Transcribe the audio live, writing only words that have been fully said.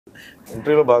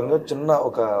ఇంటర్వ్యూలో భాగంగా చిన్న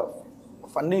ఒక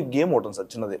ఫన్నీ గేమ్ ఉంటుంది సార్,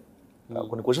 చిన్నది.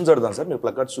 కొన్ని క్వశ్చన్స్ అడుగుతాను సార్, మీరు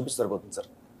ప్లగ్ కార్డ్స్ చూపిస్తే సరిపోతుంది సార్.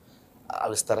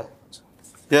 అవి ఇస్తారా?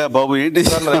 బాబు ఏంటి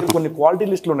సార్ నా దగ్గర కొన్ని క్వాలిటీ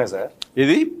లిస్టులు ఉన్నాయి సార్.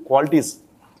 ఇది క్వాలిటీస్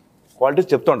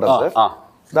చెప్తూ ఉంటారు సార్.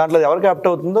 దాంట్లో ఎవరికి యాప్ట్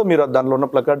అవుతుందో మీరు దాంట్లో ఉన్న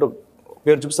ప్లగ్ కార్డు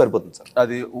పేరు చూపిస్తే సరిపోతుంది సార్.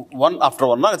 అది 1 after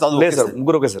 1 లేదు సార్,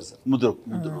 ముగ్గురు okay sir. Mudra.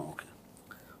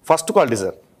 First quality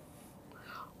sir,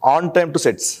 on time to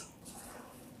sets.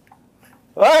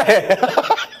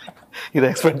 ఇది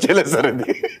ఎక్స్పెక్ట్ చేయలేదు సార్, ఇది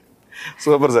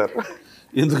సూపర్ సార్.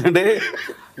 ఎందుకంటే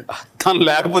తను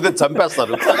లేకపోతే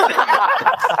చంపేస్తారు.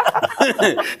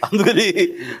 అందుకని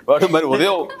వాడు మరి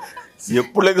ఉదయం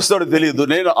ఎప్పుడు లెగుస్తాడో తెలియదు,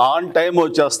 నేను ఆన్ టైం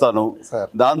వచ్చేస్తాను.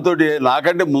 దాంతో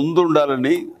నాకంటే ముందు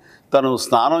ఉండాలని తను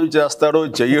స్నానం చేస్తాడో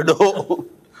చెయ్యడో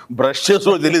బ్రష్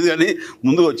చేసో తెలియదు కానీ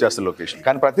ముందుకు వచ్చేస్తాడు లొకేషన్.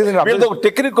 కానీ ప్రతిదీ ఒక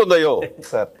టెక్నిక్ ఉందయ్యో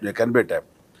సార్, నేను కనిపెట్టాను.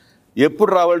 ఎప్పుడు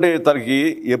రావాలంటే తనకి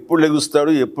ఎప్పుడు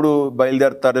లెగుస్తాడు, ఎప్పుడు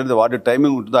బయలుదేరుతాడు అనేది వాటి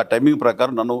టైమింగ్ ఉంటుంది. ఆ టైమింగ్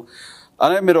ప్రకారం నన్ను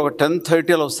అనే మీరు ఒక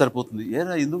 10:30 అలా వస్తే సరిపోతుంది.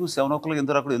 ఏరా ఎందుకు 7 o'clock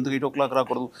ఎందుకు రాకూడదు, ఎందుకు 8 o'clock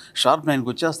రాకూడదు, షార్ప్ 9కి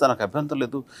వచ్చేస్తా, నాకు అభ్యంతరం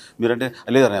లేదు. మీరంటే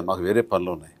లేదనే మాకు వేరే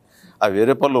పనులు ఉన్నాయి. ఆ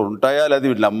వేరే పనులు ఉంటాయా లేదా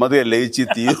నెమ్మదిగా లేచి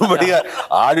తీరుబడిగా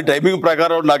ఆడి టైమింగ్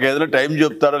ప్రకారం నాకు ఏదైనా టైం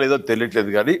చెప్తారో లేదో తెలియట్లేదు,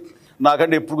 కానీ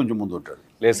నాకంటే ఎప్పుడు కొంచెం ముందు ఉంటాడు.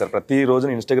 లేదు సార్, ప్రతిరోజు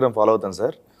నేను ఇన్స్టాగ్రామ్ ఫాలో అవుతాను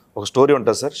సార్. ఒక స్టోరీ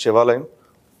ఉంటుంది సార్, శివాలయం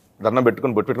దండం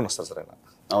పెట్టుకుని బొట్టు పెట్టుకుని వస్తారు సార్ ఆయన.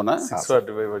 అవునా?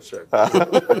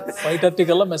 5:30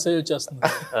 కల్లా మెసేజ్ వచ్చేస్తుంది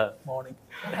మార్నింగ్.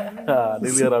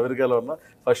 అనిల్ గారు అమెరికాలో ఉన్న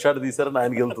ఫస్ట్ షాట్ తీసారని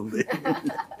ఆయనకి వెళ్తుంది.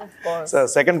 Sir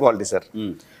second quality sir,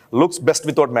 looks best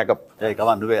without makeup.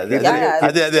 నువ్వే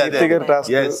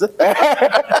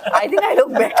I think I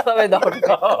look better without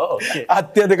makeup.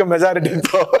 అత్యధిక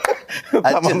మెజారిటీతో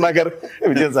తమన్నా గారు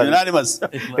విజయం sir. Unanimous.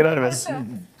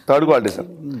 Third quality sir,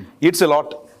 eats a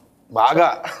lot. బాగా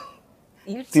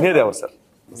తినేది ఎవరు సార్?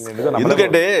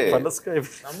 ఎందుకంటే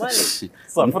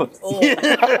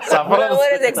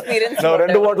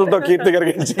రెండు ఓట్లతో కీర్తి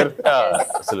గారికి ఇచ్చారు.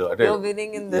 అసలు అంటే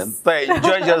ఎంత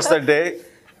ఎంజాయ్ చేస్తుంటే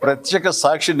ప్రత్యేక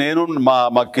సాక్షి నేను.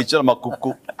 మా కిచెన్ మా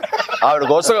కుక్కు ఆవిడ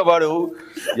కోసం వాడు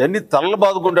ఎన్ని తలలు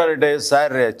బాదుకుంటాడంటే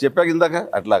సార్ చెప్పాక ఇందాక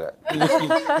అట్లాగా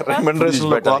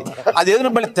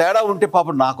అదేదైనా మళ్ళీ తేడా ఉంటే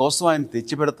పాపం నా కోసం ఆయన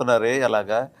తెచ్చి పెడుతున్నారే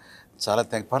అలాగా చాలా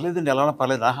పర్లేదండి, ఎలా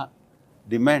పర్లేదు. ఆహా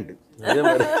డిమాండ్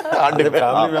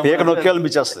పేక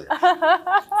నొక్కేయాలనిపించేస్తుంది.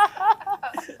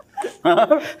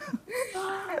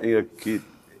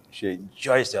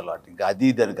 Enjoys allot. ఇంకా అది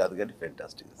ఇది అని కాదు కానీ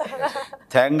ఫెంటాస్టిక్.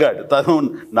 థ్యాంక్ గాడ్ తను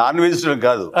నాన్ వెజిటేరియన్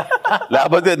కాదు,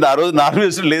 లేకపోతే ఆ రోజు నాన్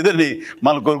వెజిటేరియన్ లేదని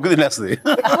మన కొరుకు తినేస్తుంది.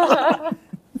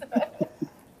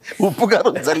 ఉప్పు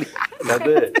కారం చల్లి.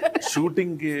 అదే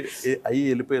షూటింగ్కి అయ్యి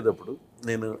వెళ్ళిపోయేటప్పుడు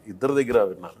నేను ఇద్దరి దగ్గర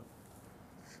విన్నాను,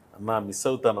 అన్నా మిస్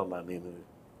అవుతానన్నా నేను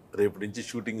రేపు నుంచి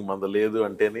షూటింగ్ మంద లేదు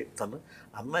అంటేనే. తను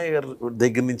అన్నయ్య గారి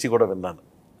దగ్గర నుంచి కూడా విన్నాను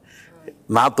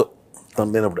నాతో తను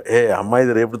లేనప్పుడు,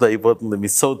 అమ్మాయిది రేపుతో అయిపోతుంది,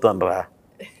 మిస్ అవుతాను రా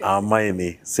ఆ అమ్మాయిని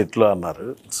సెట్లో అన్నారు.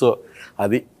 సో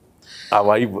అది ఆ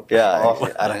వైబ్.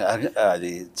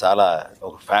 అది చాలా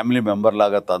ఒక ఫ్యామిలీ మెంబర్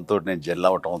లాగా తనతో నేను జెల్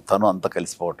అవ్వటం, తను అంతా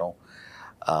కలిసిపోవటం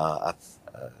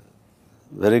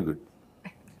వెరీ గుడ్.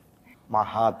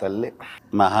 మహా తల్లి,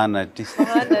 Mahanati.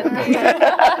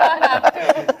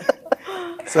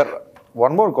 Sir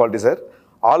one more quality sir,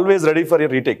 always ready for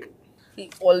your retake.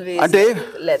 అంటే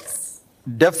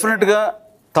డెఫినెట్గా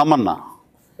తమన్నా.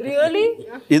 Really?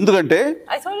 ఎందుకంటే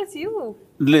I thought it's you.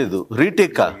 లేదు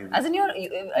రీటేక్ కాదు. As in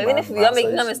even if we are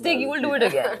making a mistake, you will do it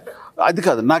again. అది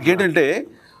కాదు, నాకేంటంటే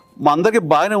మా అందరికి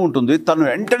బాగానే ఉంటుంది, తను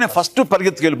వెంటనే ఫస్ట్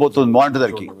పరిగెత్తుకు వెళ్ళిపోతుంది మానిటర్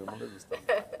దగ్గరికి.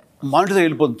 మానిటర్ దగ్గర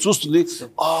వెళ్ళిపోతుంది, చూస్తుంది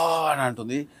అని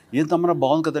అంటుంది, ఏం తమన్నా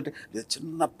బాగుంది కదంటే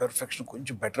చిన్న పెర్ఫెక్షన్,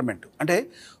 కొంచెం బెటర్మెంట్ అంటే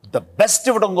ద బెస్ట్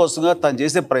ఇవ్వడం కోసంగా తను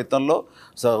చేసే ప్రయత్నంలో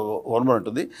 1 more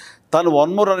ఉంటుంది. తను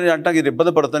 1 more అని అంటే ఇది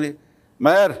ఇబ్బంది పడుతుంది,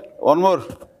 మేయర్ 1 more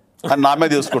అని నా మీద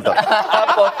తీసుకుంటా.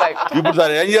 ఇప్పుడు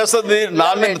తను ఏం చేస్తుంది, నా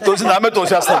మీద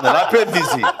తోసేస్తుంది నా పేరు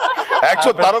తీసి.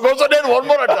 యాక్చువల్ తన కోసం నేను 1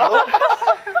 more అంటాను.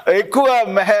 ఎక్కువ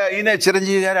ఈయన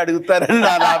చిరంజీవి గారు అడుగుతారని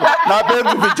నా పేరు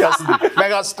చూపించేస్తుంది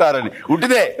మెగాస్టార్ అని.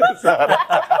 ఉంటిదే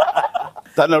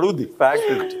తను అడుగుద్ది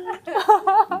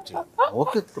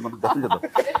ఓకే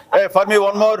ఫర్ మీ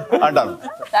 1 more అంటాను.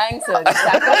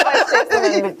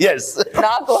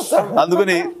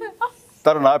 అందుకని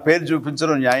తను నా పేరు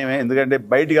చూపించడం న్యాయమే, ఎందుకంటే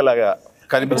బయటికి అలాగా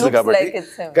కనిపించదు కాబట్టి.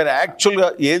 కానీ యాక్చువల్గా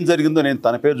ఏం జరిగిందో నేను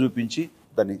తన పేరు చూపించి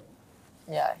దాన్ని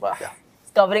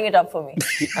covering it up for me.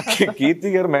 కీర్తి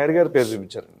గారు మెహర్ గారు పేరు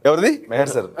చూపించారు. ఎవరిది?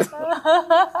 మెహర్ సార్.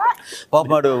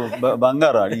 పాపడు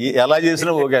బంగారు ఎలా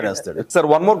చేసినా okay అనేస్తాడు. Sir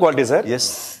 1 more quality sir, yes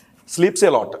sleeps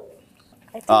a lot.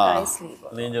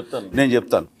 నేను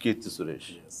చెప్తాను కీర్తి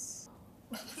సురేష్.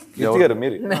 కీర్తి గారు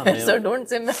మీరు. So don't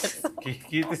say that.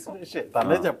 Keerthy Suresh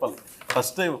తనే చెప్పాలి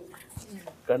first time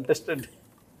contestant.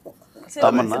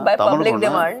 Tamannaah, by Tamannaah public కూడా.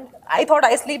 demand. I thought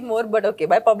I sleep more, but okay,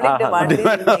 by public demand. We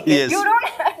will make it. Yes. You don't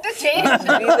have to change.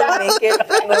 We will make it.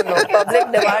 No. Public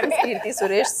demand, Keerthy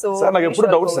Suresh. So. Sir నాకు we ఎప్పుడు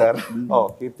shall doubt go sir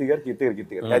కీర్తి గారు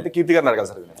అయితే కీర్తి గారిని అడగాలి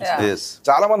sir with- Yeah. Yes.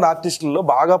 చాలా మంది ఆర్టిస్టుల్లో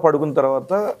బాగా పడుకున్న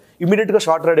తర్వాత ఇమీడియట్ గా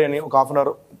షార్ట్ రెడీ అని ఒక హాఫ్ అన్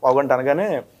అవర్ పావుగంట అనగానే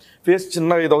ఫేస్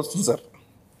చిన్నగా ఇది వస్తుంది సార్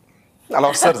అలా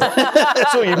వస్తారు సార్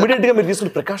సో ఇమీడియట్ గా మీరు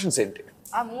తీసుకునే ప్రికాషన్స్ ఏంటి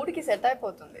ఆ మూడ్కి సెట్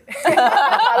అయిపోతుంది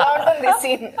అలా ఉంటుంది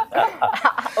scene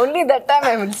only that time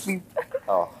I will sleep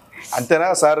అంతేనా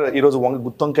సార్ ఈరోజు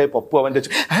గుత్తొంకాయ పప్పు అవన్నీ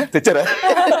తెచ్చారా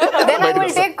then I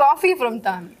will take coffee from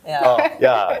time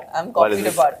Yeah. I'm coffee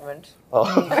department.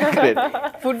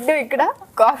 Food ఇక్కడ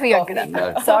కాఫీ అక్కడ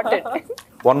sorted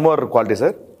one more quality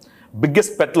sir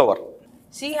biggest pet lover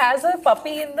She has a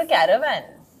puppy in the caravan.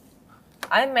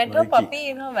 I met her puppy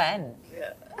in her van.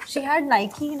 She had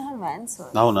Nike in her van, sir.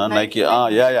 అవునా Nike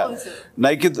yeah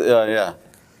Nike yeah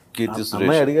Keerthy Suresh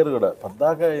అన్నయ్య అడిగారు కూడా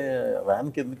పద్దాక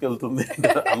వ్యాన్కి ఎందుకు వెళ్తుంది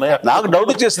అన్నయ్య నాకు doubt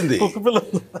వచ్చేసింది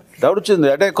డౌట్ వచ్చింది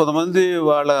అంటే కొంతమంది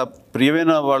వాళ్ళ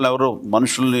ప్రియమైన వాళ్ళు ఎవరో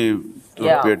మనుషుల్ని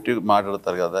Yeah. పెట్టి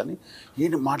మాట్లాడతారు కదా అని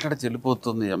ఏంటి మాట్లాడితే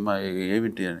వెళ్ళిపోతుంది అమ్మాయి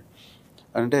ఏమిటి అని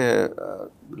అంటే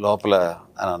లోపల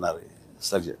అని అన్నారు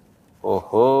సర్జన్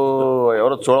ఓహో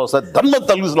ఎవరో చూడవసారి దమ్మ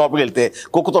తలుగు లోపలికి వెళ్తే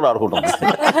కుక్కతో ఆడుకుంటుంది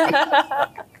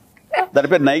దాని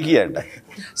పేరు నైకీ అంట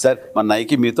సార్ మా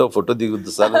నైకీ మీతో ఫోటో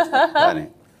దిగుద్దు సార్ అని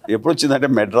ఎప్పుడు వచ్చిందంటే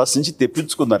మెడ్రాస్ నుంచి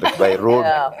తెప్పించుకున్నారు బై రోడ్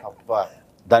అబ్బా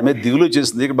దాని మీద దిగులు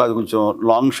చేసింది అది కొంచెం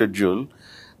లాంగ్ షెడ్యూల్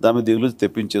దాని మీద దిగులు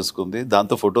తెప్పించేసుకుంది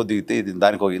దాంతో ఫోటో దిగితే ఇది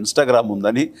దానికి ఒక ఇన్స్టాగ్రామ్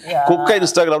ఉందని కుక్క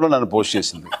ఇన్స్టాగ్రామ్లో నన్ను పోస్ట్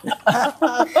చేసింది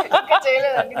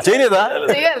చేయలేదండి చేయలేదా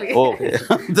చేయాలి ఓకే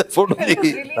ఫోటో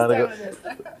దిగి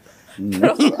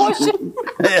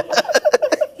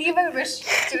he will wish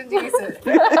Chiranjeevi sir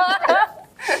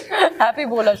Happy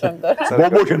Bholaa Shankar.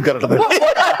 బోబో Shankar అంటది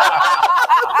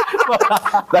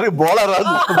దానికి బోలా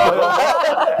రాదు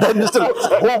దాని మిస్టర్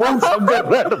బోబో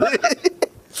శంకర్ అంటది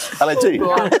అలా చెయ్యి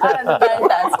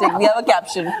Fantastic. We have a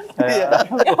caption.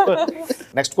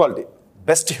 Next quality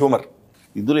best humour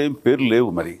ఇందులో ఏం పేర్లు లేవు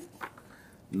మరి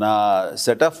నా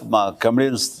సెట్ ఆఫ్ మా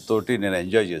కమెడియన్స్ తోటి నేను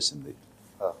ఎంజాయ్ చేసింది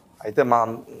అయితే మా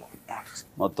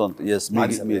మొత్తం ఎస్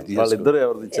వాళ్ళిద్దరు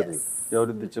ఎవరు ఇచ్చారు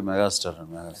ఎవరు తెచ్చే megastar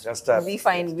just We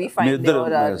find Niddra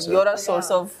you're a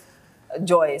source of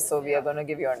joy, so we are going to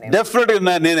give your name.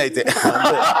 డెఫినెట్గా నేనైతే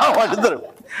వాళ్ళిద్దరు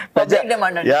Public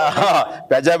demand.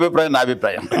 ప్రజాభిప్రాయం నా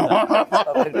అభిప్రాయం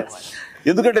Public demand.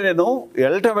 ఎందుకంటే నేను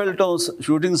వెళ్ళటం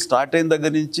షూటింగ్ స్టార్ట్ అయిన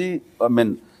దగ్గర నుంచి ఐ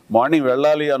మీన్ మార్నింగ్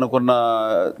వెళ్ళాలి అనుకున్న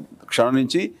క్షణం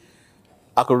నుంచి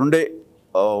అక్కడ ఉండే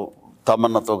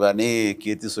తమన్నాతో కానీ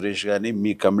కీర్తి సురేష్ కానీ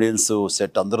మీ కమెడియన్స్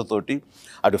సెట్ అందరితోటి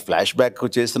అటు ఫ్లాష్ బ్యాక్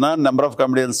చేసిన number of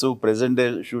comedians present day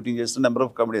shooting చేసిన number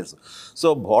of comedians so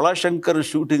Bhola Shankar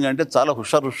shooting అంటే చాలా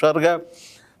హుషారుగా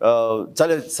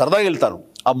చాలా సరదాగా వెళ్తారు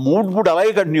ఆ మూడ్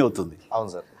అలాగే కంటిన్యూ అవుతుంది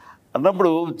అవును సార్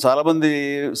అన్నప్పుడు చాలామంది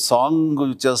సాంగ్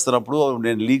చేస్తున్నప్పుడు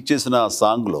నేను లీక్ చేసిన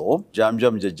సాంగ్లో జామ్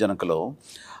జామ్ జజ్జనకలో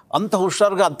అంత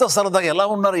హుషారుగా అంత సరదాగా ఎలా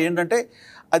ఉన్నారు ఏంటంటే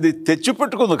అది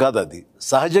తెచ్చిపెట్టుకుంది కాదు అది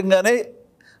సహజంగానే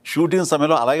షూటింగ్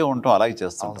సమయంలో అలాగే ఉంటాం అలాగే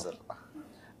చేస్తాం సార్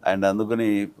అండ్ అందుకని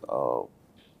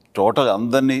టోటల్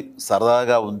అందరినీ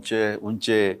సరదాగా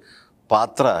ఉంచే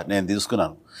పాత్ర నేను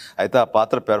తీసుకున్నాను అయితే ఆ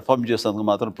పాత్ర పెర్ఫామ్ చేసేందుకు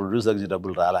మాత్రం ప్రొడ్యూసర్ నుంచి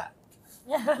డబ్బులు రాలే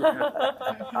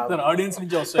ఆడియన్స్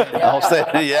నుంచి వస్తాయి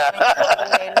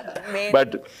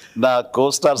బట్ నా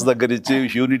కోస్టార్స్ దగ్గర నుంచి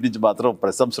యూనిట్ నుంచి మాత్రం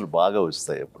ప్రశంసలు బాగా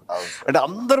వస్తాయి అప్పుడు అంటే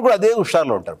అందరూ కూడా అదే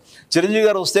హుషారులో ఉంటారు చిరంజీవి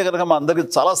గారు వస్తే కనుక మా అందరికి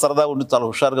చాలా సరదాగా ఉంటుంది చాలా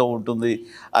హుషారుగా ఉంటుంది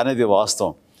అనేది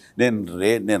వాస్తవం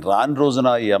నేను రాని రోజున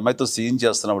ఈ అమ్మాయితో సీన్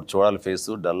చేస్తున్నప్పుడు చూడాలి ఫేస్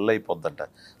డల్ అయిపోద్దంట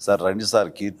సార్ రండి సార్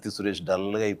కీర్తి సురేష్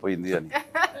డల్గా అయిపోయింది అని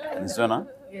నిజమేనా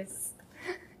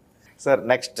సార్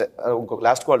నెక్స్ట్ ఇంకొక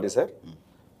లాస్ట్ క్వాలిటీ సార్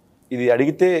ఇది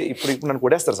అడిగితే ఇప్పుడు నన్ను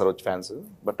కొడేస్తారు సార్ వచ్చి ఫ్యాన్స్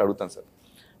బట్ అడుగుతాను సార్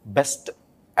బెస్ట్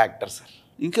యాక్టర్ సార్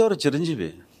ఇంకెవరు చిరంజీవి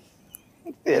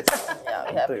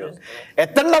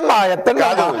ఎత్తండమ్మా ఎత్తండి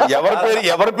కాదు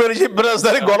ఎవరి పేరు చెప్పినా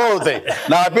సరే గొడవ అవుతాయి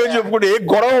నా పేరు చెప్పుకుంటే ఏ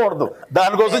గొడవ పడదు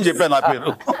దానికోసం చెప్పాను నా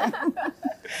పేరు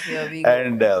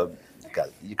అండ్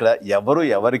కాదు ఇక్కడ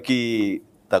ఎవరికి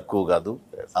తక్కువ కాదు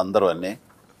అందరూ అన్నీ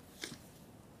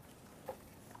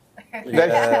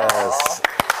Mutual admiration.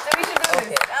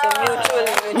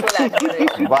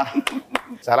 బా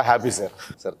చాలా హ్యాపీ సార్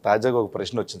సార్ తాజాగా ఒక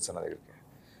ప్రశ్న వచ్చింది సార్ నా దగ్గరికి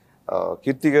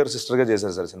కీర్తి గారు సిస్టర్గా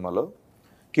చేశారు సార్ సినిమాలో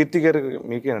కీర్తి గారు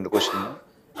మీకేనండి క్వశ్చన్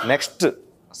నెక్స్ట్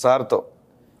సార్తో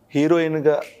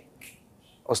హీరోయిన్గా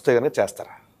వస్తే కనుక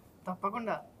చేస్తారా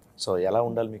తప్పకుండా సో ఎలా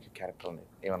ఉండాలి మీకు క్యారెక్టర్ అనేది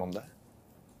ఏమైనా ఉందా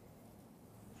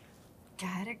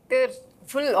character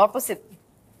full opposite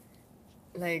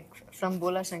like from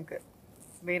Bola Shankar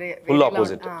Full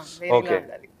opposite. Okay.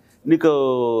 నీకు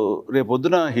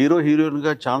రేపొద్దున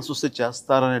హీరోయిన్గా ఛాన్స్ వస్తే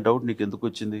చేస్తారనే డౌట్ నీకు ఎందుకు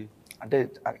వచ్చింది అంటే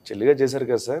చెల్లిగా చేశారు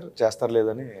కదా సార్, చేస్తారు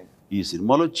లేదని. ఈ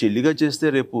సినిమాలో చెల్లిగా చేస్తే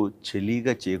రేపు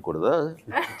చెల్లిగా చేయకూడదా,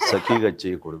 సఖీగా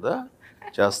చేయకూడదా?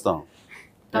 చేస్తాం.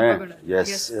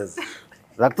 ఎస్.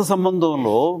 రక్త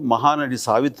సంబంధంలో మహానటి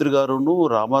సావిత్రి గారును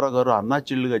రామారావు గారు అన్నా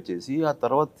చెల్లిగా చేసి, ఆ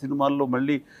తర్వాత సినిమాల్లో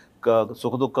మళ్ళీ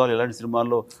సుఖ దుఃఖాలు ఇలాంటి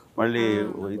సినిమాల్లో మళ్ళీ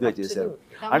ఇదిగా చేశారు.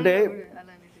 అంటే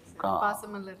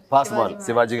పాసమల్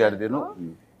Shivaji గారిదేను.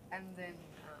 And then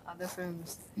other films.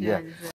 Yeah.